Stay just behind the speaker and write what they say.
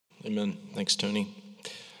Amen. Thanks, Tony.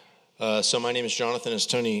 So my name is Jonathan, as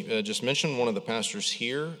Tony just mentioned, one of the pastors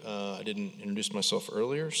here. I didn't introduce myself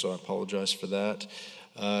earlier, so I apologize for that.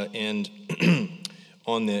 And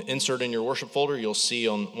on the insert in your worship folder, you'll see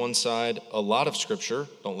on one side a lot of scripture.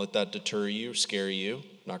 Don't let that deter you, scare you. I'm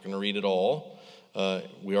not going to read it all.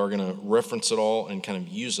 We are going to reference it all and kind of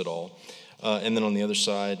use it all. And then on the other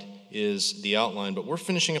side is the outline. But we're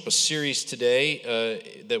finishing up a series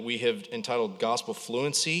today that we have entitled Gospel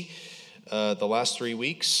Fluency, the last 3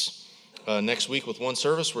 weeks. Next week with one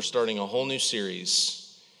service, we're starting a whole new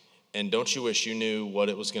series. And don't you wish you knew what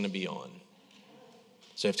it was going to be on?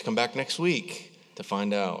 So you have to come back next week to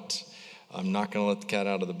find out. I'm not going to let the cat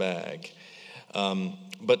out of the bag.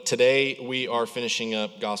 But today we are finishing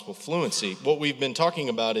up Gospel Fluency. What we've been talking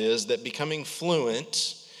about is that becoming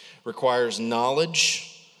fluent requires knowledge.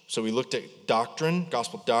 So we looked at doctrine,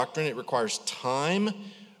 gospel doctrine. It requires time,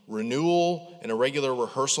 renewal, and a regular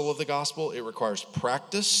rehearsal of the gospel. It requires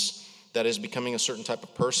practice, that is becoming a certain type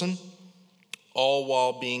of person, all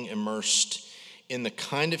while being immersed in the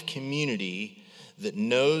kind of community that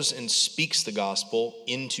knows and speaks the gospel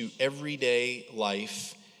into everyday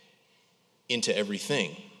life, into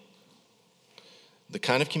everything. The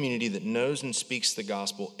kind of community that knows and speaks the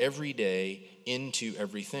gospel every day into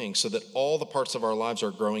everything, so that all the parts of our lives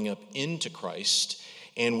are growing up into Christ,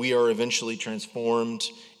 and we are eventually transformed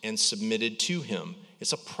and submitted to Him.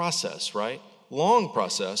 It's a process, right? Long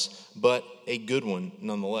process, but a good one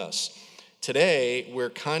nonetheless. Today,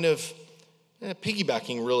 we're kind of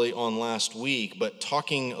piggybacking really on last week, but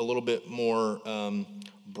talking a little bit more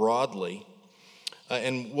broadly.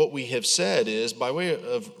 And what we have said is, by way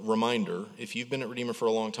of reminder, if you've been at Redeemer for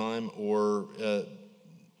a long time, or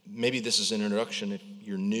maybe this is an introduction if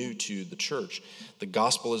you're new to the church, the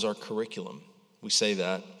gospel is our curriculum. We say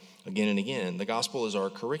that again and again. The gospel is our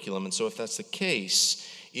curriculum. And so if that's the case,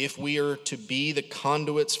 if we are to be the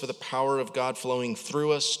conduits for the power of God flowing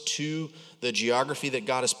through us to the geography that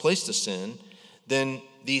God has placed us in, then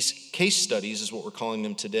these case studies is what we're calling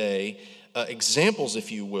them today, examples,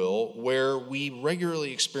 if you will, where we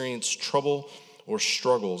regularly experience trouble or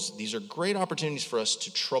struggles. These are great opportunities for us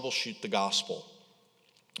to troubleshoot the gospel.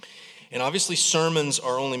 And obviously sermons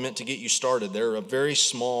are only meant to get you started. They're a very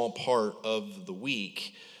small part of the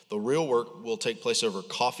week. The real work will take place over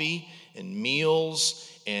coffee and meals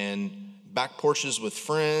and back porches with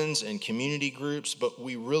friends and community groups, but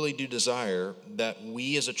we really do desire that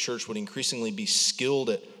we as a church would increasingly be skilled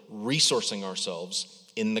at resourcing ourselves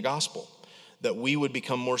in the gospel, that we would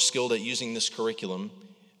become more skilled at using this curriculum,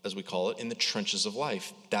 as we call it, in the trenches of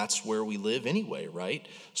life. That's where we live anyway, right?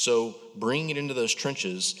 So bringing it into those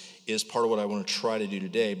trenches is part of what I want to try to do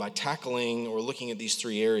today by tackling or looking at these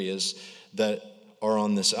three areas that are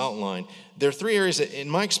on this outline. There are three areas that, in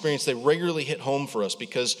my experience, they regularly hit home for us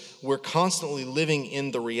because we're constantly living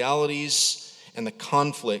in the realities and the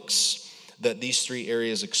conflicts that these three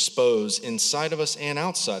areas expose inside of us and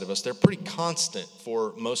outside of us. They're pretty constant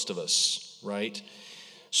for most of us, right?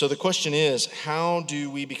 So the question is, how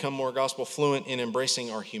do we become more gospel fluent in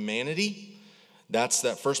embracing our humanity? That's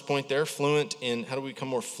that first point there, fluent in, how do we become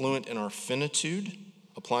more fluent in our finitude,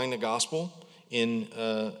 applying the gospel in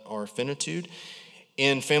our finitude.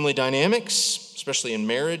 In family dynamics, especially in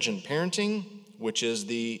marriage and parenting, which is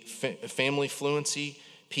the family fluency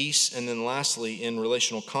piece. And then lastly, in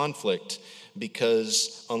relational conflict,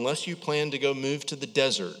 because unless you plan to go move to the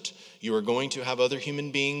desert, you are going to have other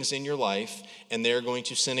human beings in your life, and they're going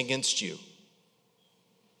to sin against you.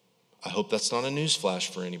 I hope that's not a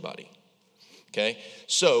newsflash for anybody. Okay?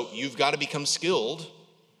 So you've got to become skilled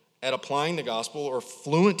at applying the gospel or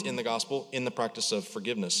fluent in the gospel in the practice of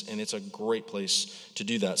forgiveness. And it's a great place to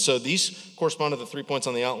do that. So these correspond to the 3 points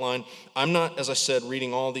on the outline. I'm not, as I said,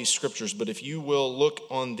 reading all these scriptures, but if you will look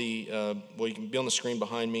on the, you can be on the screen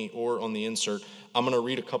behind me or on the insert. I'm going to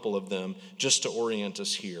read a couple of them just to orient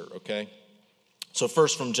us here, okay? So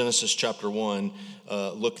first from Genesis chapter 1,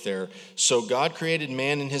 look there. So God created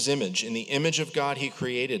man in his image. In the image of God, he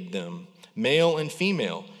created them. Male and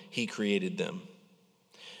female, he created them.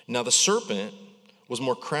 Now the serpent was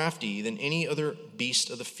more crafty than any other beast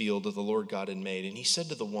of the field that the Lord God had made. And he said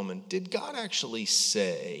to the woman, did God actually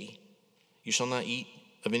say, you shall not eat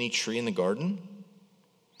of any tree in the garden?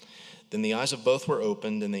 Then the eyes of both were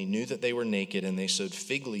opened, and they knew that they were naked, and they sewed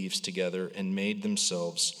fig leaves together and made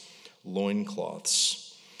themselves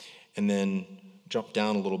loincloths. And then jump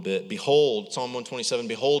down a little bit. Behold, Psalm 127,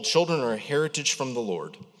 behold, children are a heritage from the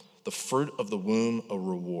Lord, the fruit of the womb a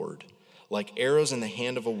reward. Like arrows in the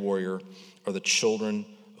hand of a warrior are the children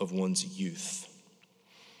of one's youth.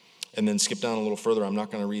 And then skip down a little further. I'm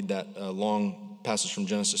not going to read that long passage from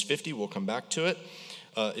Genesis 50. We'll come back to it.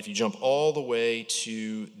 If you jump all the way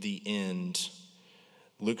to the end,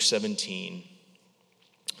 Luke 17.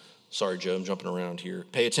 Sorry, Joe, I'm jumping around here.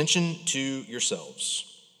 Pay attention to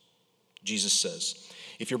yourselves. Jesus says,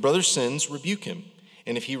 if your brother sins, rebuke him.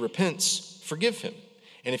 And if he repents, forgive him.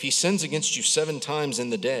 And if he sins against you 7 times in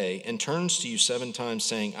the day and turns to you 7 times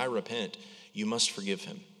saying, I repent, you must forgive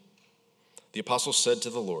him. The apostle said to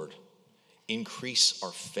the Lord, increase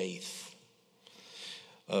our faith.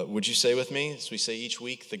 Would you say with me, as we say each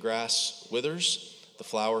week, the grass withers, the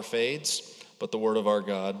flower fades, but the word of our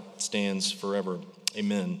God stands forever.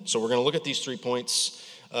 Amen. So we're going to look at these 3 points,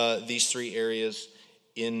 these 3 areas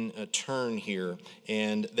in a turn here,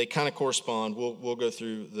 and they kind of correspond. We'll go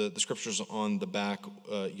through the scriptures on the back.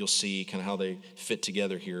 You'll see kind of how they fit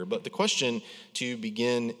together here. But the question to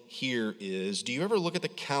begin here is, do you ever look at the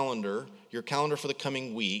calendar, your calendar for the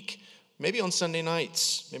coming week, maybe on Sunday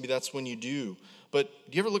nights? Maybe that's when you do. But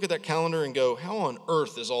do you ever look at that calendar and go, how on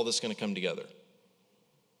earth is all this going to come together?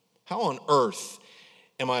 How on earth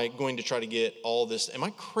am I going to try to get all this? Am I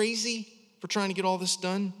crazy for trying to get all this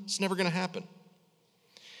done? It's never going to happen.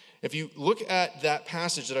 If you look at that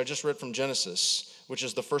passage that I just read from Genesis, which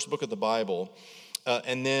is the first book of the Bible,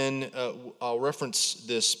 and then I'll reference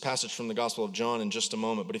this passage from the Gospel of John in just a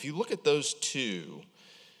moment, but if you look at those 2,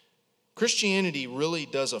 Christianity really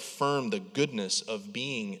does affirm the goodness of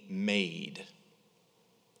being made,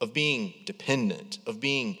 of being dependent, of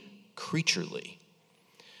being creaturely,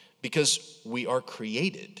 because we are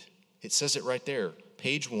created. It says it right there,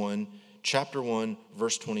 page 1, chapter 1,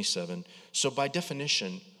 verse 27. So by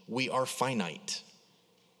definition, we are finite.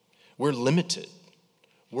 We're limited.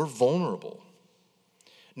 We're vulnerable.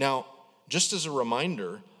 Now, just as a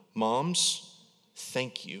reminder, moms,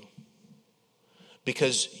 thank you.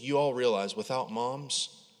 Because you all realize without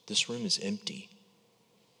moms, this room is empty.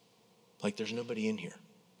 Like there's nobody in here.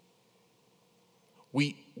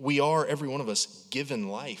 We are, every one of us, given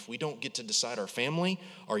life. We don't get to decide our family,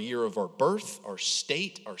 our year of our birth, our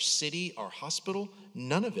state, our city, our hospital,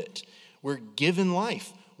 none of it. We're given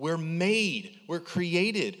life. We're made, we're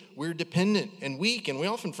created, we're dependent and weak, and we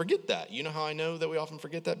often forget that. You know how I know that we often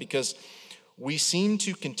forget that? Because we seem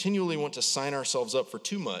to continually want to sign ourselves up for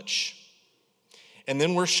too much, and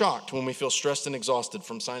then we're shocked when we feel stressed and exhausted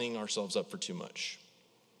from signing ourselves up for too much.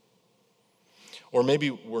 Or maybe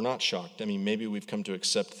we're not shocked. I mean, maybe we've come to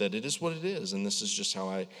accept that it is what it is, and this is just how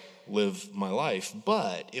I live my life.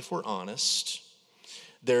 But if we're honest,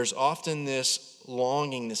 there's often this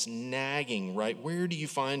longing, this nagging, right? Where do you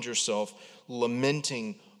find yourself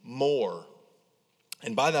lamenting more?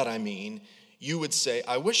 And by that I mean, you would say,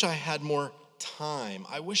 I wish I had more time.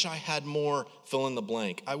 I wish I had more fill in the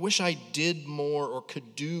blank. I wish I did more or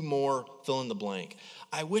could do more fill in the blank.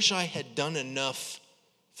 I wish I had done enough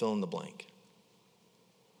fill in the blank.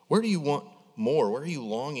 Where do you want more? Where are you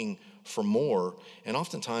longing for more? And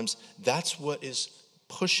oftentimes that's what is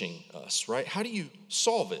pushing us, right? How do you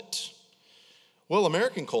solve it? Well,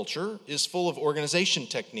 American culture is full of organization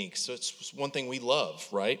techniques, so it's one thing we love,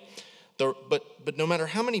 right? But no matter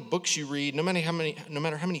how many books you read, no matter how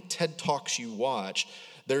many TED Talks you watch,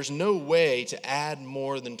 there's no way to add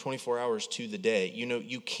more than 24 hours to the day. You know,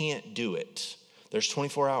 you can't do it. There's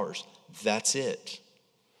 24 hours. That's it.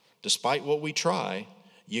 Despite what we try,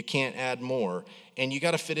 you can't add more, and you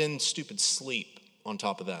got to fit in stupid sleep on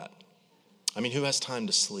top of that. I mean, who has time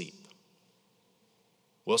to sleep?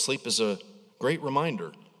 Well, sleep is a great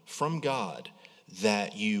reminder from God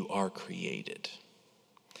that you are created.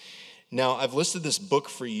 Now, I've listed this book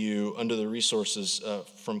for you under the resources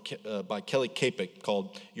by Kelly Kapik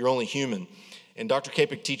called You're Only Human. And Dr.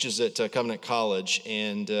 Kapik teaches at Covenant College,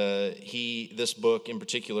 and this book in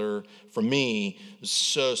particular, for me, was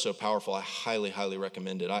so powerful. I highly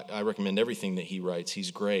recommend it. I recommend everything that he writes.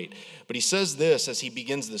 He's great. But he says this as he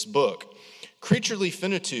begins this book: creaturely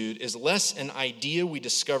finitude is less an idea we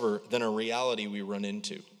discover than a reality we run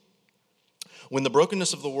into. When the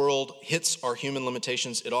brokenness of the world hits our human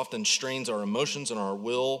limitations, it often strains our emotions and our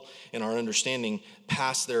will and our understanding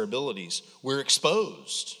past their abilities. We're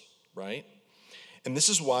exposed, right? And this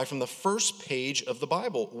is why from the first page of the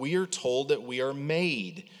Bible, we are told that we are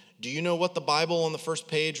made. Do you know what the Bible on the first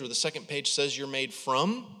page or the second page says you're made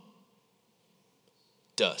from?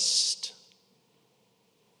 Dust.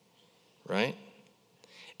 Right?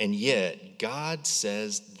 And yet, God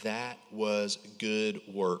says that was good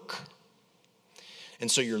work.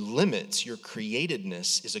 And so your limits, your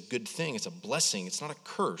createdness is a good thing. It's a blessing. It's not a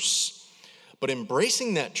curse. But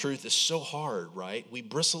embracing that truth is so hard, right? We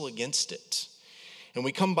bristle against it. And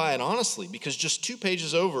we come by it honestly, because just 2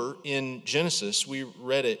 pages over in Genesis, we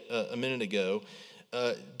read it a minute ago,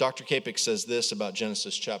 Dr. Kapik says this about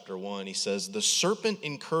Genesis chapter 1. He says, "The serpent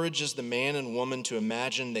encourages the man and woman to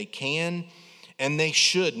imagine they can and they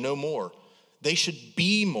should know more. They should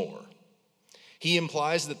be more. He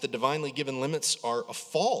implies that the divinely given limits are a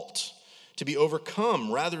fault to be overcome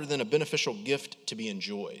rather than a beneficial gift to be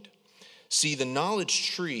enjoyed. See, the knowledge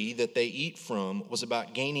tree that they eat from was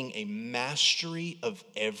about gaining a mastery of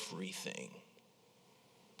everything."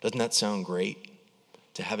 Doesn't that sound great?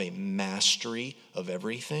 To have a mastery of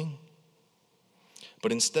everything?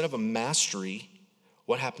 But instead of a mastery,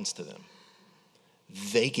 what happens to them?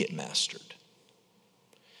 They get mastered.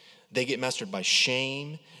 They get mastered by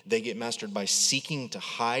shame. They get mastered by seeking to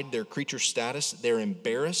hide their creature status. They're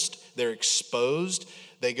embarrassed. They're exposed.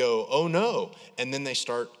 They go, "Oh no." And then they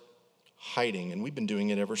start hiding. And we've been doing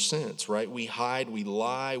it ever since, right? We hide, we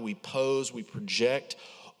lie, we pose, we project,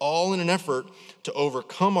 all in an effort to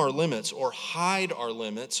overcome our limits or hide our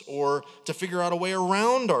limits or to figure out a way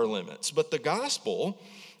around our limits. But the gospel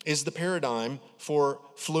is the paradigm for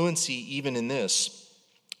fluency even in this.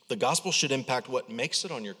 The gospel should impact what makes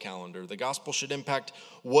it on your calendar. The gospel should impact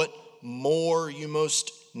what more you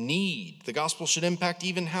most need. The gospel should impact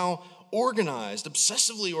even how organized,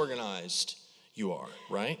 obsessively organized you are,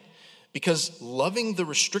 right? Because loving the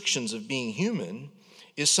restrictions of being human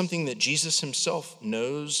is something that Jesus himself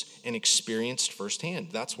knows and experienced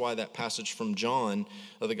firsthand. That's why that passage from John,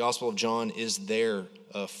 the Gospel of John, is there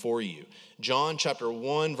for you. John chapter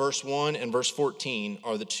 1, verse 1 and verse 14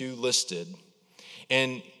 are the two listed.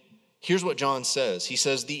 And here's what John says. He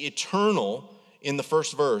says, "The eternal," in the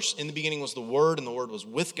first verse, "in the beginning was the Word, and the Word was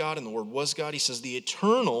with God, and the Word was God." He says, "The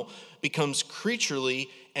eternal becomes creaturely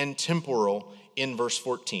and temporal," in verse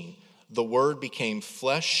 14. "The Word became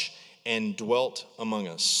flesh and dwelt among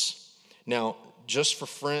us." Now, just for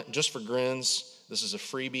grins, this is a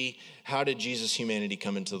freebie. How did Jesus' humanity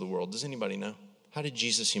come into the world? Does anybody know? How did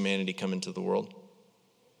Jesus' humanity come into the world?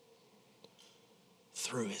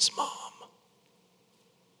 Through his mom.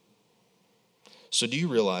 So do you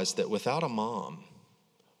realize that without a mom,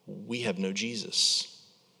 we have no Jesus?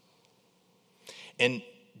 And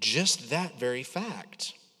just that very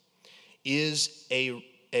fact is a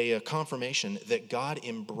confirmation that God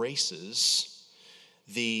embraces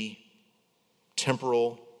the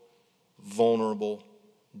temporal, vulnerable,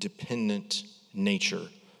 dependent nature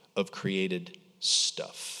of created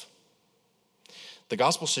stuff. The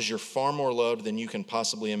gospel says you're far more loved than you can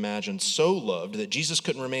possibly imagine, so loved that Jesus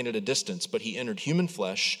couldn't remain at a distance, but he entered human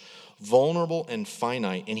flesh, vulnerable and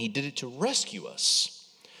finite, and he did it to rescue us.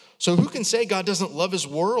 So who can say God doesn't love his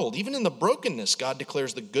world? Even in the brokenness, God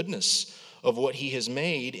declares the goodness of what he has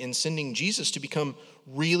made in sending Jesus to become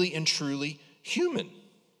really and truly human.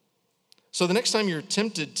 So the next time you're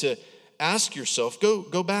tempted to ask yourself,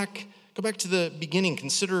 go back to the beginning.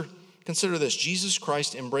 Consider this. Jesus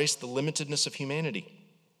Christ embraced the limitedness of humanity.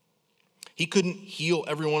 He couldn't heal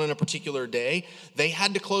everyone in a particular day. They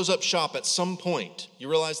had to close up shop at some point. You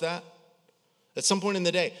realize that? At some point in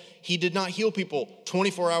the day. He did not heal people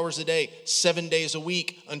 24 hours a day, 7 days a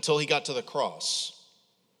week until he got to the cross.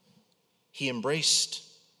 He embraced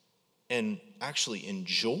and actually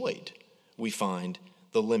enjoyed, we find,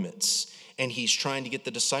 the limits. And he's trying to get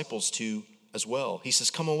the disciples to as well. He says,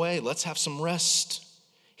 "Come away, let's have some rest."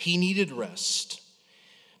 He needed rest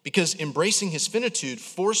because embracing his finitude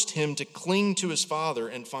forced him to cling to his Father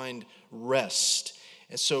and find rest.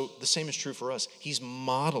 And so the same is true for us. He's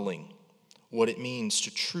modeling what it means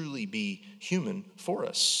to truly be human for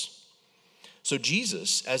us. So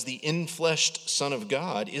Jesus, as the infleshed Son of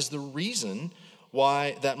God, is the reason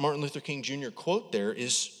why that Martin Luther King Jr. quote there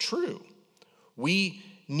is true. We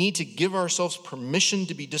need to give ourselves permission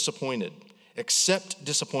to be disappointed, accept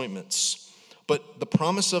disappointments. But the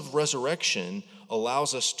promise of resurrection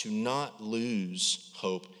allows us to not lose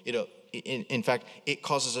hope. In fact, it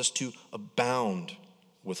causes us to abound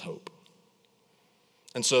with hope.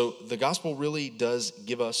 And so the gospel really does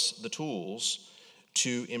give us the tools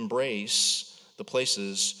to embrace the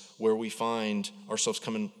places where we find ourselves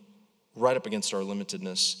coming right up against our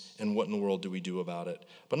limitedness, and what in the world do we do about it?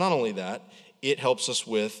 But not only that, it helps us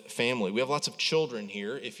with family. We have lots of children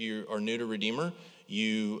here. If you are new to Redeemer,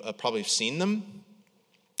 you probably have seen them.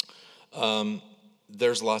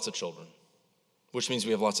 There's lots of children, which means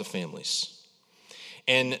we have lots of families.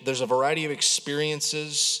 And there's a variety of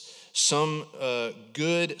experiences, some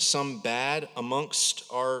good, some bad amongst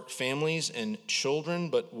our families and children.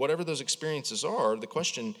 But whatever those experiences are, the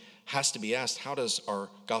question has to be asked, how does our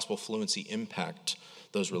gospel fluency impact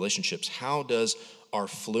those relationships? How does our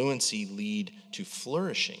fluency lead to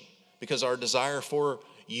flourishing? Because our desire for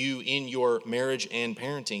you in your marriage and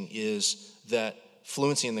parenting is that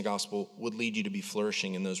fluency in the gospel would lead you to be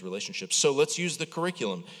flourishing in those relationships. So let's use the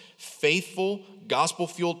curriculum. Faithful,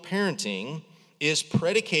 gospel-fueled parenting is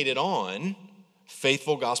predicated on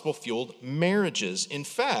faithful, gospel-fueled marriages. In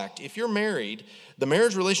fact, if you're married, the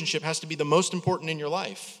marriage relationship has to be the most important in your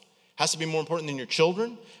life. Has to be more important than your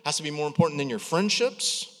children. Has to be more important than your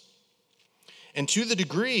friendships. And to the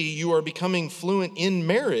degree you are becoming fluent in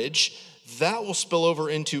marriage, that will spill over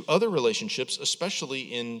into other relationships,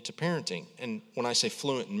 especially into parenting. And when I say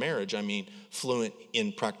fluent in marriage, I mean fluent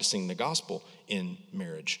in practicing the gospel in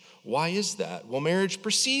marriage. Why is that? Well, marriage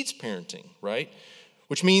precedes parenting, right?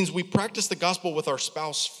 Which means we practice the gospel with our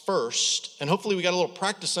spouse first, and hopefully we got a little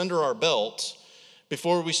practice under our belt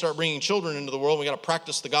before we start bringing children into the world. We got to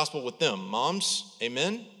practice the gospel with them. Moms,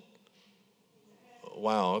 amen?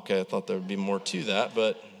 Wow, okay, I thought there would be more to that,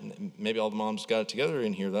 but maybe all the moms got it together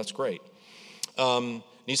in here. That's great.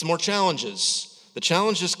 Need some more challenges. The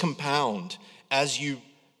challenges compound as you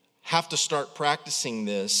have to start practicing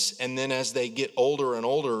this, and then as they get older and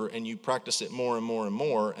older and you practice it more and more and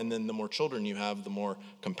more, and then the more children you have, the more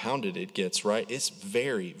compounded it gets, right? It's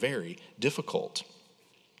very, very difficult.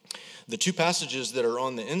 The two passages that are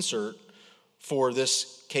on the insert for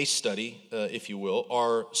this case study, if you will,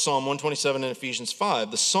 are Psalm 127 and Ephesians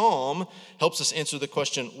 5. The psalm helps us answer the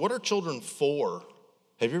question, what are children for?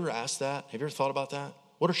 Have you ever asked that? Have you ever thought about that?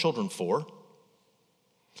 What are children for?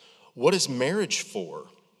 What is marriage for?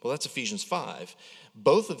 Well, that's Ephesians 5.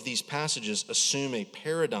 Both of these passages assume a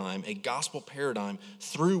paradigm, a gospel paradigm,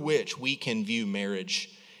 through which we can view marriage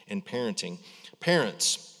and parenting.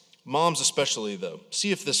 Parents, moms especially though,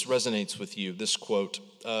 see if this resonates with you. This quote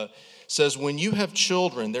says, when you have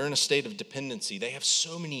children, they're in a state of dependency. They have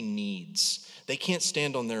so many needs. They can't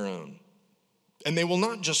stand on their own. And they will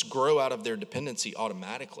not just grow out of their dependency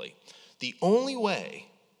automatically. The only way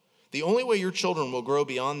your children will grow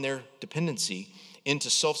beyond their dependency into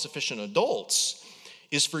self-sufficient adults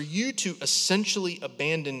is for you to essentially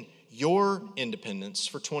abandon your independence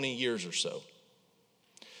for 20 years or so.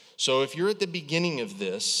 So if you're at the beginning of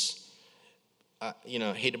this, I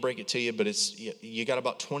hate to break it to you, but you got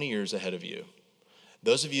about 20 years ahead of you.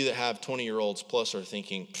 Those of you that have 20-year-olds plus are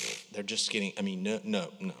thinking, they're just getting, no.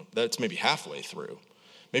 That's maybe halfway through.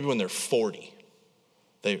 Maybe when they're 40,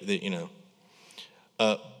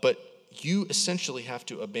 but you essentially have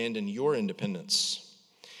to abandon your independence.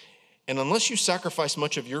 And unless you sacrifice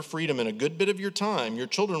much of your freedom and a good bit of your time, your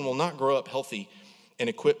children will not grow up healthy and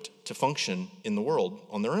equipped to function in the world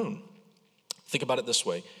on their own. Think about it this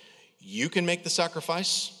way. You can make the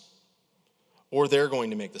sacrifice, or they're going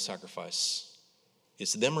to make the sacrifice.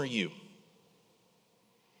 It's them or you.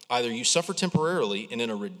 Either you suffer temporarily and in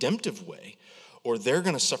a redemptive way, or they're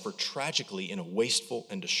going to suffer tragically in a wasteful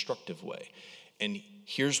and destructive way. And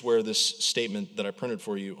here's where this statement that I printed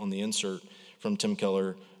for you on the insert from Tim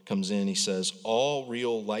Keller comes in. He says, all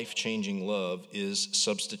real life-changing love is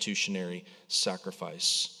substitutionary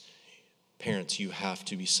sacrifice. Parents, you have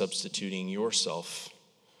to be substituting yourself,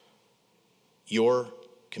 your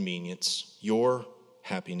convenience, your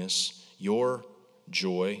happiness, your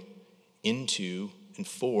joy into and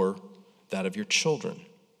for that of your children.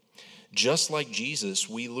 Just like Jesus,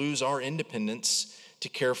 we lose our independence to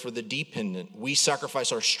care for the dependent. We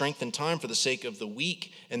sacrifice our strength and time for the sake of the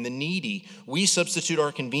weak and the needy. We substitute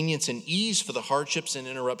our convenience and ease for the hardships and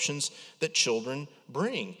interruptions that children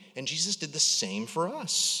bring. And Jesus did the same for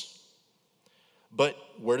us. But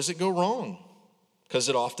where does it go wrong? Because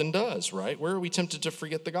it often does, right? Where are we tempted to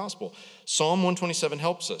forget the gospel? Psalm 127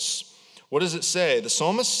 helps us. What does it say? The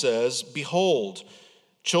psalmist says, behold,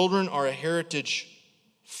 children are a heritage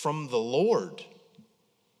from the Lord.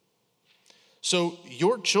 So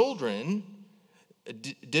your children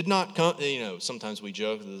did not come, sometimes we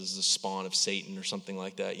joke this is the spawn of Satan or something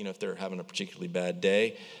like that, if they're having a particularly bad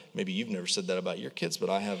day. Maybe you've never said that about your kids, but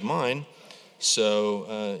I have mine.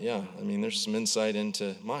 So, there's some insight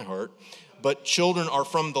into my heart. But children are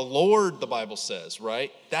from the Lord, the Bible says,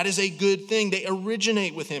 right? That is a good thing. They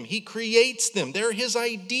originate with him. He creates them. They're his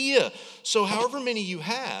idea. So however many you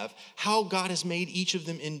have, how God has made each of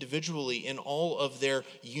them individually in all of their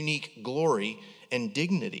unique glory and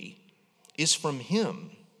dignity is from him.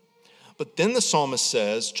 But then the psalmist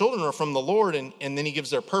says, children are from the Lord, and then he gives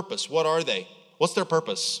their purpose. What are they? What's their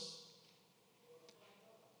purpose?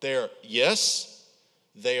 They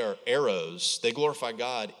are arrows. They glorify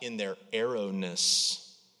God in their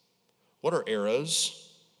arrowness. What are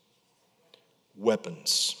arrows?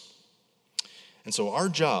 Weapons. And so our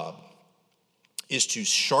job is to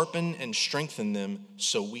sharpen and strengthen them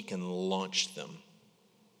so we can launch them.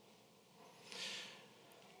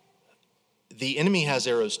 The enemy has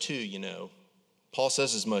arrows too, Paul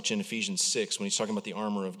says as much in Ephesians 6 when he's talking about the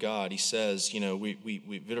armor of God. He says,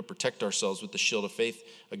 we better protect ourselves with the shield of faith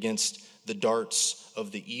against the darts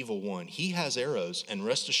of the evil one. He has arrows, and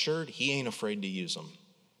rest assured, he ain't afraid to use them.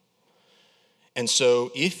 And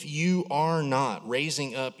so if you are not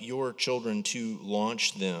raising up your children to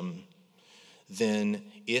launch them, then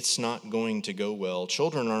it's not going to go well.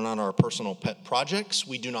 Children are not our personal pet projects.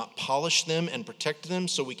 We do not polish them and protect them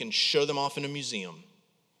so we can show them off in a museum.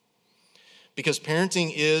 Because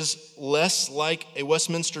parenting is less like a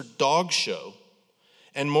Westminster dog show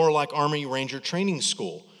and more like Army Ranger training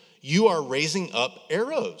school. You are raising up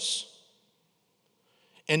arrows.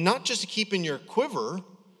 And not just to keep in your quiver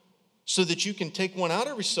so that you can take one out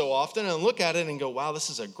every so often and look at it and go, wow, this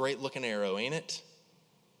is a great looking arrow, ain't it?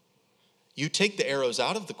 You take the arrows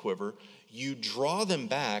out of the quiver, you draw them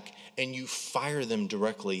back, and you fire them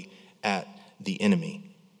directly at the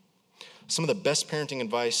enemy. Some of the best parenting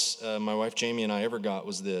advice my wife Jamie and I ever got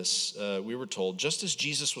was this. We were told, just as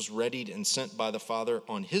Jesus was readied and sent by the Father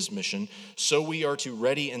on his mission, so we are to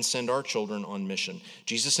ready and send our children on mission.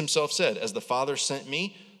 Jesus himself said, as the Father sent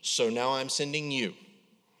me, so now I'm sending you.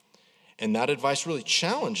 And that advice really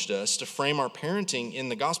challenged us to frame our parenting in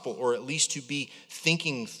the gospel, or at least to be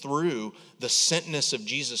thinking through the sentness of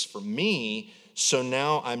Jesus for me, so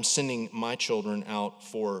now I'm sending my children out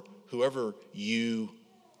for whoever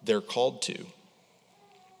they're called to.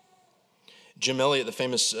 Jim Elliot, the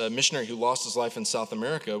famous missionary who lost his life in South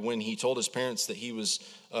America, when he told his parents that he was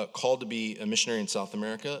called to be a missionary in South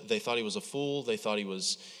America, they thought he was a fool, they thought he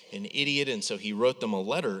was an idiot, and so he wrote them a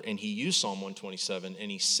letter, and he used Psalm 127,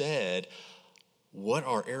 and he said, what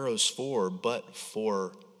are arrows for but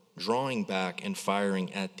for drawing back and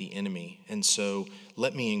firing at the enemy? And so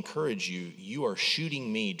let me encourage you, you are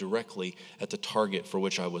shooting me directly at the target for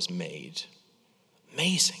which I was made.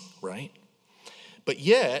 Amazing, right? But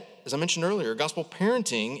yet, as I mentioned earlier, gospel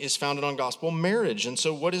parenting is founded on gospel marriage. And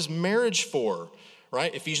so what is marriage for,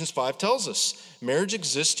 right? Ephesians 5 tells us marriage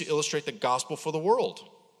exists to illustrate the gospel for the world.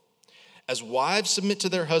 As wives submit to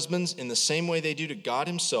their husbands in the same way they do to God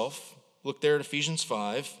himself, look there at Ephesians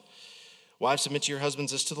 5. Wives, submit to your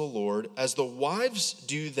husbands as to the Lord. As the wives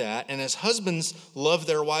do that, and as husbands love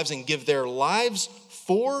their wives and give their lives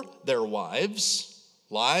for their wives,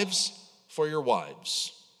 lives for your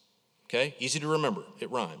wives. Okay? Easy to remember.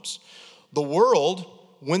 It rhymes. The world,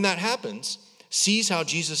 when that happens, sees how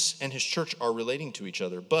Jesus and his church are relating to each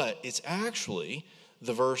other, but it's actually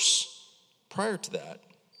the verse prior to that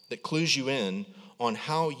clues you in on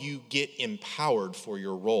how you get empowered for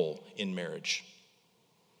your role in marriage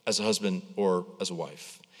as a husband or as a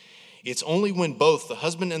wife. It's only when both the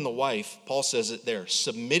husband and the wife, Paul says it there,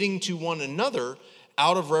 submitting to one another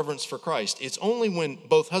out of reverence for Christ. It's only when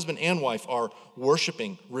both husband and wife are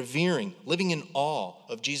worshiping, revering, living in awe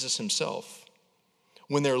of Jesus himself,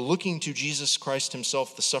 when they're looking to Jesus Christ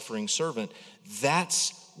himself, the suffering servant,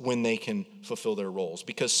 that's when they can fulfill their roles.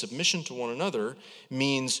 Because submission to one another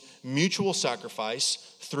means mutual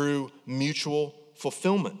sacrifice through mutual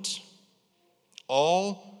fulfillment.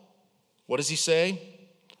 What does he say?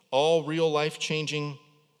 All real life-changing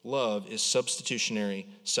love is substitutionary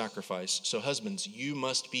sacrifice. So husbands, you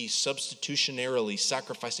must be substitutionarily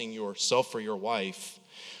sacrificing yourself for your wife.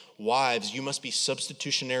 Wives, you must be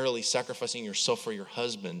substitutionarily sacrificing yourself for your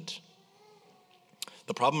husband.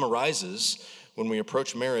 The problem arises when we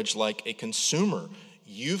approach marriage like a consumer.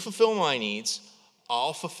 You fulfill my needs,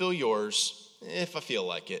 I'll fulfill yours if I feel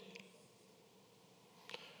like it.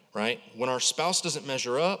 Right? When our spouse doesn't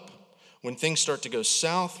measure up, when things start to go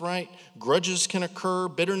south, right? Grudges can occur,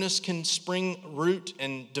 bitterness can spring root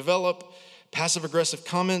and develop, passive-aggressive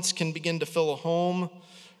comments can begin to fill a home,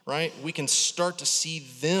 right? We can start to see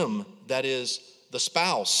them, that is, the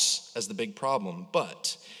spouse, as the big problem.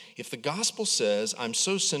 But if the gospel says, I'm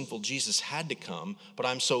so sinful, Jesus had to come, but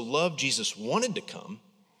I'm so loved, Jesus wanted to come,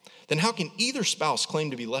 then how can either spouse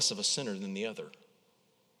claim to be less of a sinner than the other?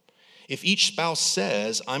 If each spouse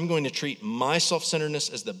says, I'm going to treat my self-centeredness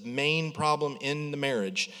as the main problem in the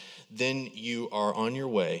marriage, then you are on your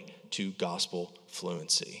way to gospel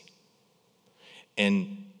fluency.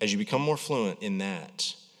 And as you become more fluent in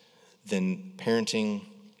that, then parenting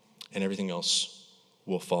and everything else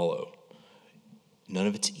will follow. None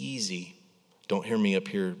of it's easy. Don't hear me up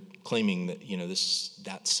here claiming that, this is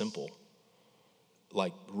that simple.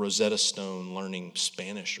 Like Rosetta Stone learning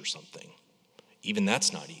Spanish or something. Even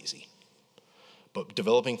that's not easy. But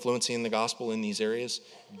developing fluency in the gospel in these areas,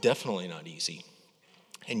 definitely not easy.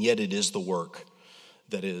 And yet it is the work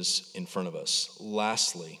that is in front of us.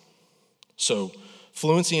 Lastly, so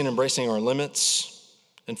fluency in embracing our limits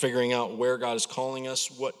and figuring out where God is calling us,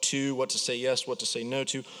 what to say yes, what to say no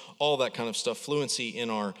to, all that kind of stuff. Fluency in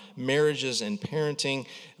our marriages and parenting.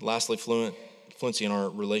 Lastly, fluency in our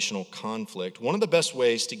relational conflict. One of the best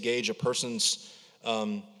ways to gauge a person's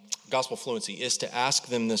gospel fluency is to ask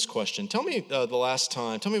them this question. Tell me about the last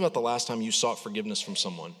time you sought forgiveness from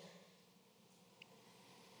someone.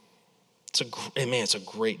 It's a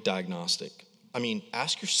great diagnostic. I mean,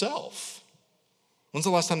 ask yourself, when's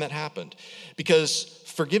the last time that happened? Because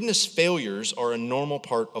forgiveness failures are a normal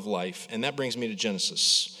part of life, and that brings me to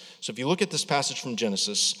Genesis. So if you look at this passage from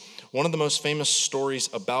Genesis, one of the most famous stories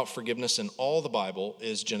about forgiveness in all the Bible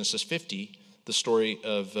is Genesis 50, the story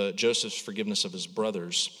of Joseph's forgiveness of his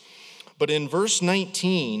brothers. But in verse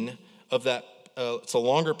 19 of that, it's a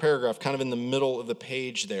longer paragraph, kind of in the middle of the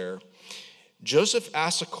page there, Joseph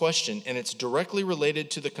asks a question, and it's directly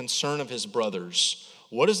related to the concern of his brothers.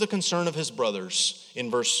 What is the concern of his brothers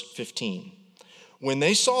in verse 15? When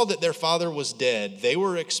they saw that their father was dead, they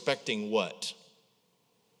were expecting what?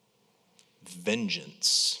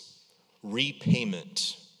 Vengeance,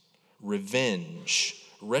 repayment, revenge,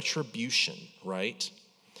 retribution, right?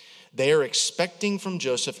 They are expecting from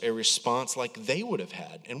Joseph a response like they would have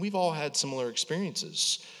had. And we've all had similar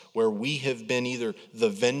experiences where we have been either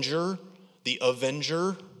the the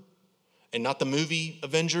avenger, and not the movie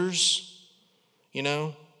Avengers,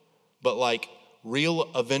 but like real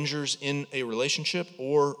avengers in a relationship,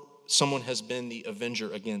 or someone has been the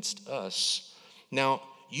avenger against us. Now,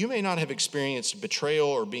 you may not have experienced betrayal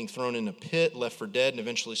or being thrown in a pit, left for dead, and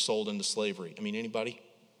eventually sold into slavery. I mean, anybody?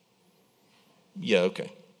 Yeah,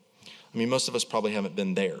 okay. I mean, most of us probably haven't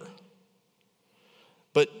been there.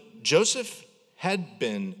 But Joseph had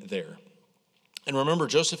been there. And remember,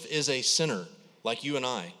 Joseph is a sinner like you and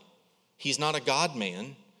I. He's not a God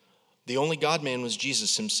man. The only God man was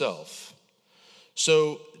Jesus himself.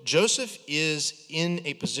 So Joseph is in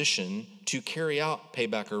a position to carry out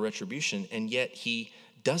payback or retribution, and yet he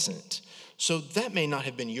doesn't. So that may not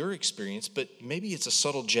have been your experience, but maybe it's a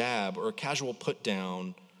subtle jab or a casual put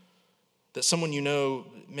down that someone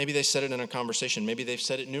maybe they said it in a conversation. Maybe they've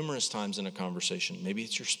said it numerous times in a conversation. Maybe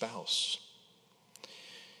it's your spouse.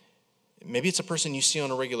 Maybe it's a person you see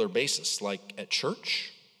on a regular basis, like at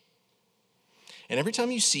church. And every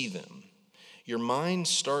time you see them, your mind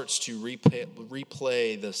starts to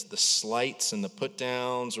replay the slights and the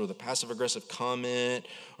put-downs or the passive-aggressive comment,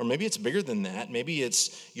 or maybe it's bigger than that. Maybe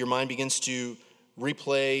your mind begins to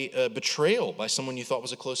replay betrayal by someone you thought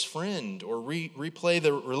was a close friend, or replay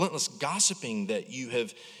the relentless gossiping that you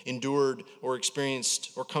have endured or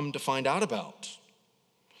experienced or come to find out about.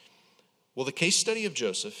 Well, the case study of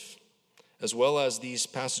Joseph, as well as these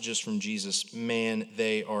passages from Jesus, man,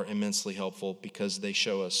 they are immensely helpful because they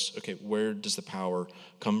show us, okay, where does the power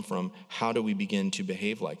come from? How do we begin to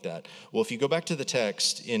behave like that? Well, if you go back to the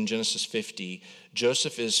text in Genesis 50,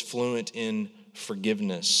 Joseph is fluent in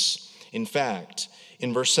forgiveness. In fact,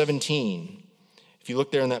 in verse 17, if you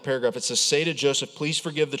look there in that paragraph, it says, "Say to Joseph, please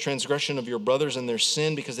forgive the transgression of your brothers and their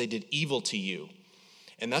sin because they did evil to you."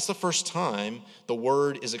 And that's the first time the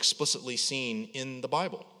word is explicitly seen in the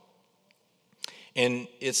Bible. And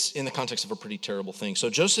it's in the context of a pretty terrible thing. So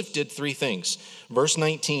Joseph did three things. Verse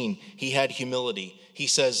 19, he had humility. He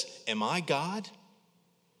says, "Am I God?"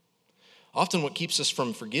 Often what keeps us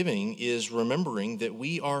from forgiving is remembering that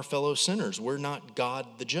we are fellow sinners. We're not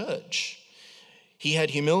God the judge. He had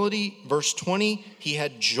humility. Verse 20, he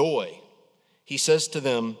had joy. He says to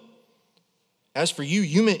them, "As for you,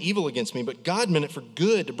 you meant evil against me, but God meant it for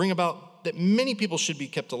good, to bring about that many people should be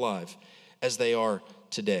kept alive as they are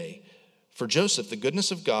today." For Joseph, the goodness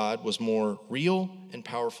of God was more real and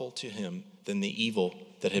powerful to him than the evil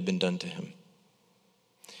that had been done to him.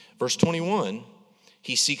 Verse 21,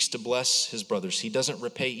 he seeks to bless his brothers. He doesn't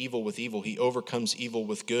repay evil with evil. He overcomes evil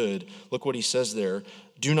with good. Look what he says there.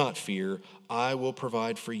 "Do not fear. I will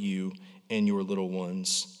provide for you and your little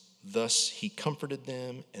ones." Thus he comforted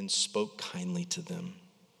them and spoke kindly to them.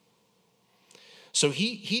 So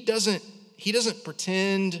he doesn't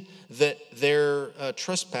pretend that their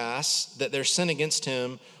trespass, that their sin against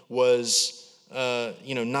him was,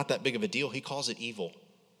 not that big of a deal. He calls it evil.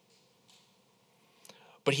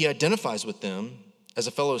 But he identifies with them as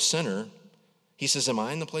a fellow sinner. He says, "Am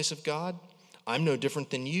I in the place of God? I'm no different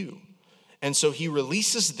than you." And so he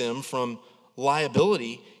releases them from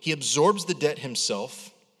liability. He absorbs the debt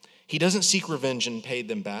himself. He doesn't seek revenge and pay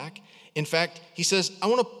them back. In fact, he says, "I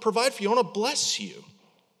want to provide for you. I want to bless you."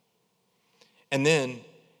 And then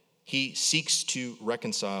he seeks to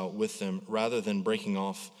reconcile with them rather than breaking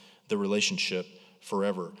off the relationship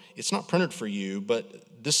forever. It's not printed for you,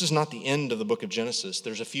 but this is not the end of the book of Genesis.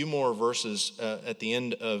 There's a few more verses at the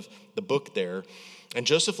end of the book there. And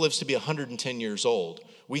Joseph lives to be 110 years old.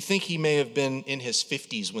 We think he may have been in his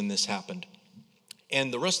 50s when this happened.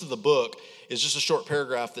 And the rest of the book is just a short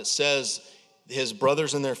paragraph that says his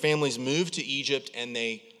brothers and their families moved to Egypt and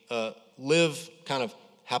they live kind of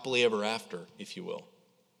happily ever after, if you will.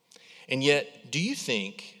 And yet, do you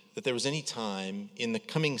think that there was any time in the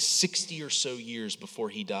coming 60 or so years before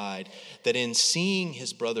he died that in seeing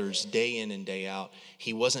his brothers day in and day out,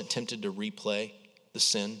 he wasn't tempted to replay the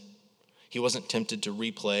sin? He wasn't tempted to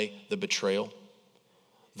replay the betrayal,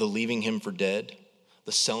 the leaving him for dead,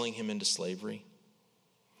 the selling him into slavery?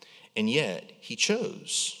 And yet, he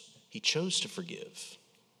chose to forgive.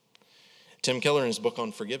 Tim Keller, in his book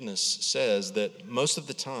on forgiveness, says that most of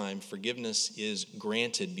the time, forgiveness is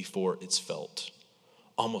granted before it's felt.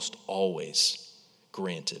 Almost always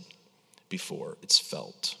granted before it's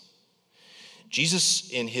felt. Jesus,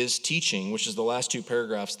 in his teaching, which is the last two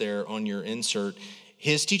paragraphs there on your insert,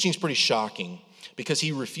 his teaching is pretty shocking because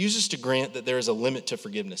he refuses to grant that there is a limit to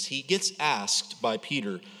forgiveness. He gets asked by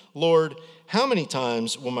Peter, Lord, how many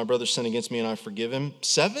times will my brother sin against me and I forgive him?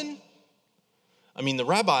 7? I mean, the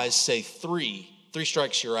rabbis say 3. 3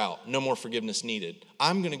 strikes, you're out. No more forgiveness needed.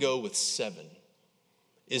 I'm going to go with 7.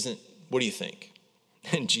 What do you think?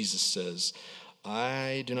 And Jesus says,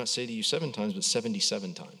 I do not say to you 7 times, but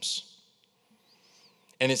 77 times.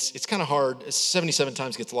 And it's kind of hard. 77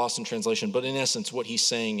 times gets lost in translation, but in essence, what he's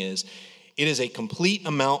saying is, it is a complete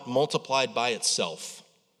amount multiplied by itself.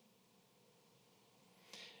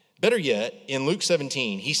 Better yet, in Luke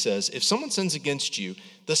 17, he says, if someone sins against you,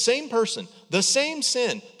 the same person, the same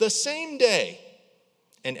sin, the same day,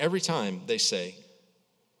 and every time they say,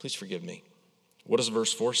 please forgive me. What does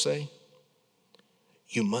verse 4 say?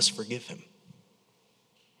 You must forgive him.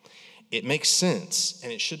 It makes sense,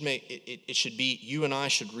 and it should be, you and I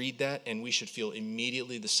should read that, and we should feel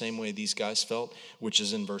immediately the same way these guys felt, which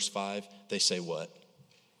is in verse 5. They say what?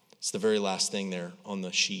 It's the very last thing there on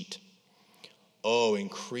the sheet. Oh,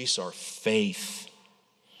 increase our faith,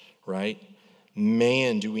 right?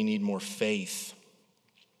 Man, do we need more faith.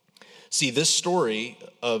 See, this story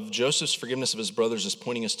of Joseph's forgiveness of his brothers is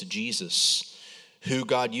pointing us to Jesus, who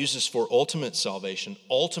God uses for ultimate salvation,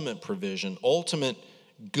 ultimate provision, ultimate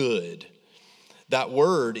good. That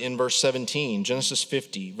word in verse 17, Genesis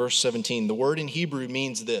 50, verse 17, the word in Hebrew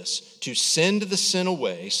means this, to send the sin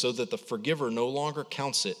away so that the forgiver no longer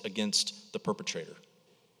counts it against the perpetrator.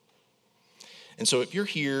 And so if you're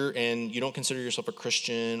here and you don't consider yourself a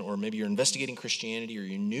Christian, or maybe you're investigating Christianity, or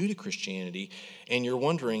you're new to Christianity, and you're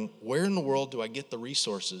wondering, where in the world do I get the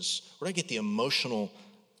resources? Where do I get the emotional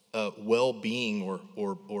well-being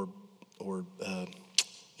or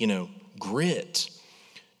grit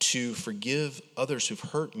to forgive others who've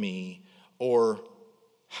hurt me, or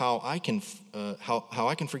how I can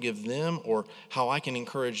forgive them, or how I can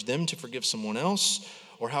encourage them to forgive someone else,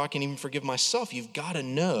 or how I can even forgive myself? You've got to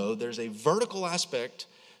know there's a vertical aspect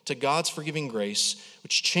to God's forgiving grace,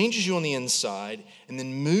 which changes you on the inside and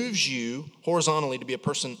then moves you horizontally to be a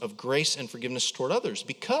person of grace and forgiveness toward others.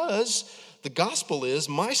 Because the gospel is,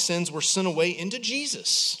 my sins were sent away into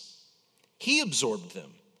Jesus. He absorbed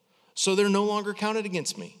them, so they're no longer counted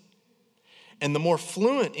against me. And the more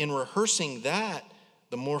fluent in rehearsing that,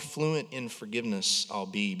 the more fluent in forgiveness I'll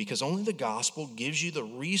be, because only the gospel gives you the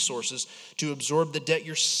resources to absorb the debt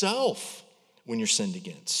yourself when you're sinned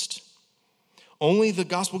against. Only the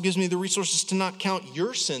gospel gives me the resources to not count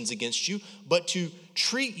your sins against you, but to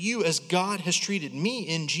treat you as God has treated me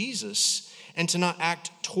in Jesus, and to not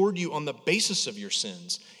act toward you on the basis of your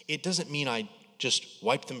sins. It doesn't mean I just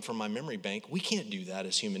wipe them from my memory bank. We can't do that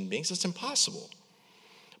as human beings. It's impossible.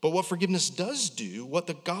 But what forgiveness does do, what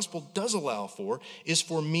the gospel does allow for, is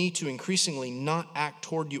for me to increasingly not act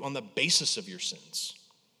toward you on the basis of your sins.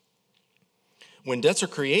 When debts are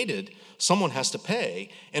created, someone has to pay,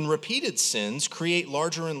 and repeated sins create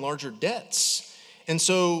larger and larger debts. And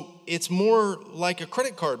so it's more like a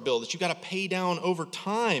credit card bill that you got to pay down over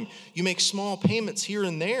time. You make small payments here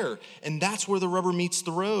and there, and that's where the rubber meets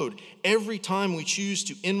the road. Every time we choose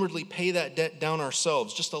to inwardly pay that debt down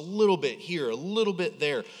ourselves, just a little bit here, a little bit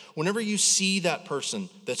there, whenever you see that person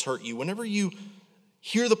that's hurt you, whenever you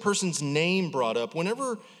hear the person's name brought up,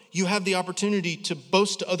 whenever you have the opportunity to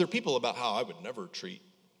boast to other people about how I would never treat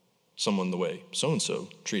someone the way so-and-so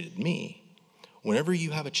treated me, whenever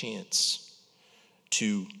you have a chance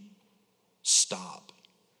to stop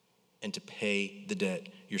and to pay the debt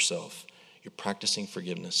yourself, you're practicing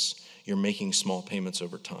forgiveness. You're making small payments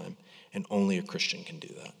over time, and only a Christian can do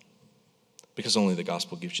that, because only the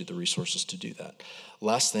gospel gives you the resources to do that.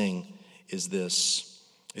 Last thing is this.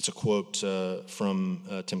 It's a quote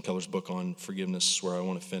from Tim Keller's book on forgiveness where I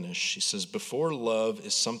want to finish. He says, "Before love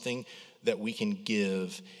is something that we can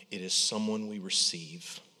give, it is someone we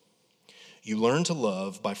receive. You learn to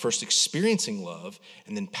love by first experiencing love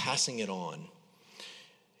and then passing it on.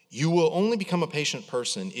 You will only become a patient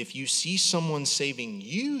person if you see someone saving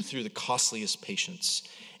you through the costliest patience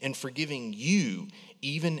and forgiving you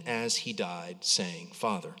even as he died, saying,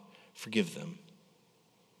 'Father, forgive them.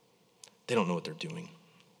 They don't know what they're doing.'"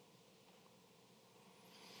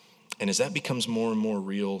 And as that becomes more and more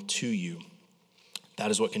real to you, that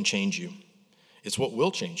is what can change you. It's what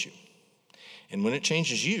will change you. And when it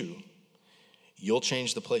changes you, you'll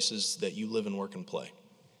change the places that you live and work and play.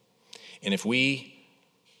 And if we,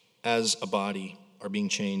 as a body, are being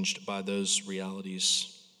changed by those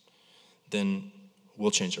realities, then we'll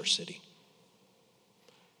change our city,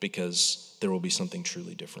 because there will be something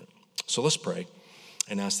truly different. So let's pray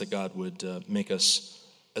and ask that God would make us,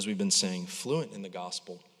 as we've been saying, fluent in the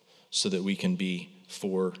gospel so that we can be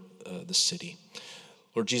for the city.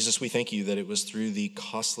 Lord Jesus, we thank you that it was through the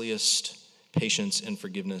costliest patience and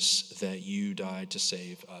forgiveness that you died to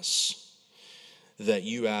save us, that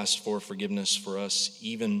you asked for forgiveness for us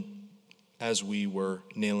even as we were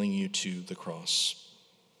nailing you to the cross.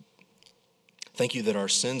 Thank you that our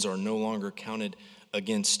sins are no longer counted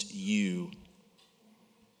against you,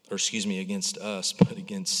 against us, but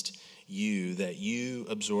against you, that you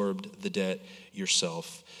absorbed the debt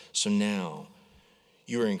yourself. So now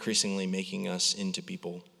you are increasingly making us into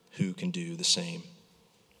people who can do the same.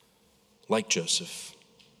 Like Joseph,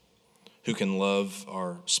 who can love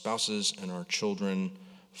our spouses and our children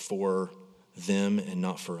for them and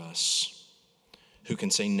not for us, who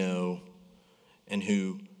can say no, and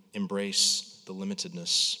who embrace the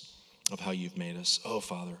limitedness of how you've made us. Oh,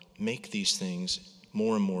 Father, make these things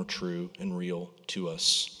more and more true and real to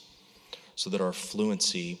us, so that our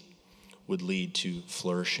fluency would lead to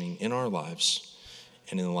flourishing in our lives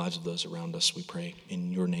and in the lives of those around us. We pray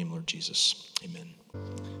in your name, Lord Jesus. Amen.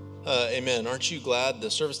 Amen. Aren't you glad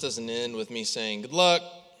the service doesn't end with me saying, good luck,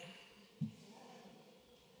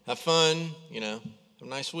 have fun, have a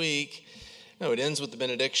nice week? No, it ends with the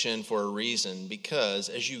benediction for a reason, because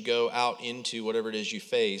as you go out into whatever it is you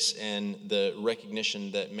face and the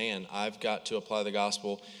recognition that, man, I've got to apply the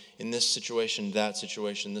gospel in this situation, this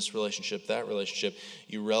relationship, that relationship,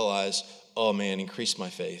 you realize, oh man, increase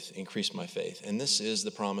my faith. And this is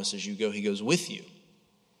the promise as you go. He goes with you,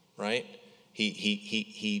 right?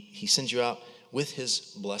 He sends you out with his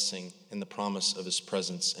blessing and the promise of his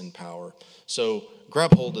presence and power. So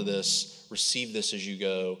grab hold of this, receive this as you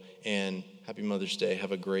go, and happy Mother's Day.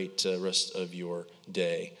 Have a great rest of your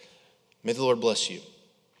day. May the Lord bless you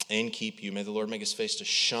and keep you. May the Lord make his face to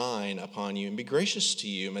shine upon you and be gracious to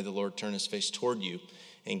you. May the Lord turn his face toward you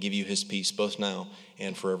and give you his peace both now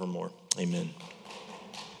and forevermore. Amen.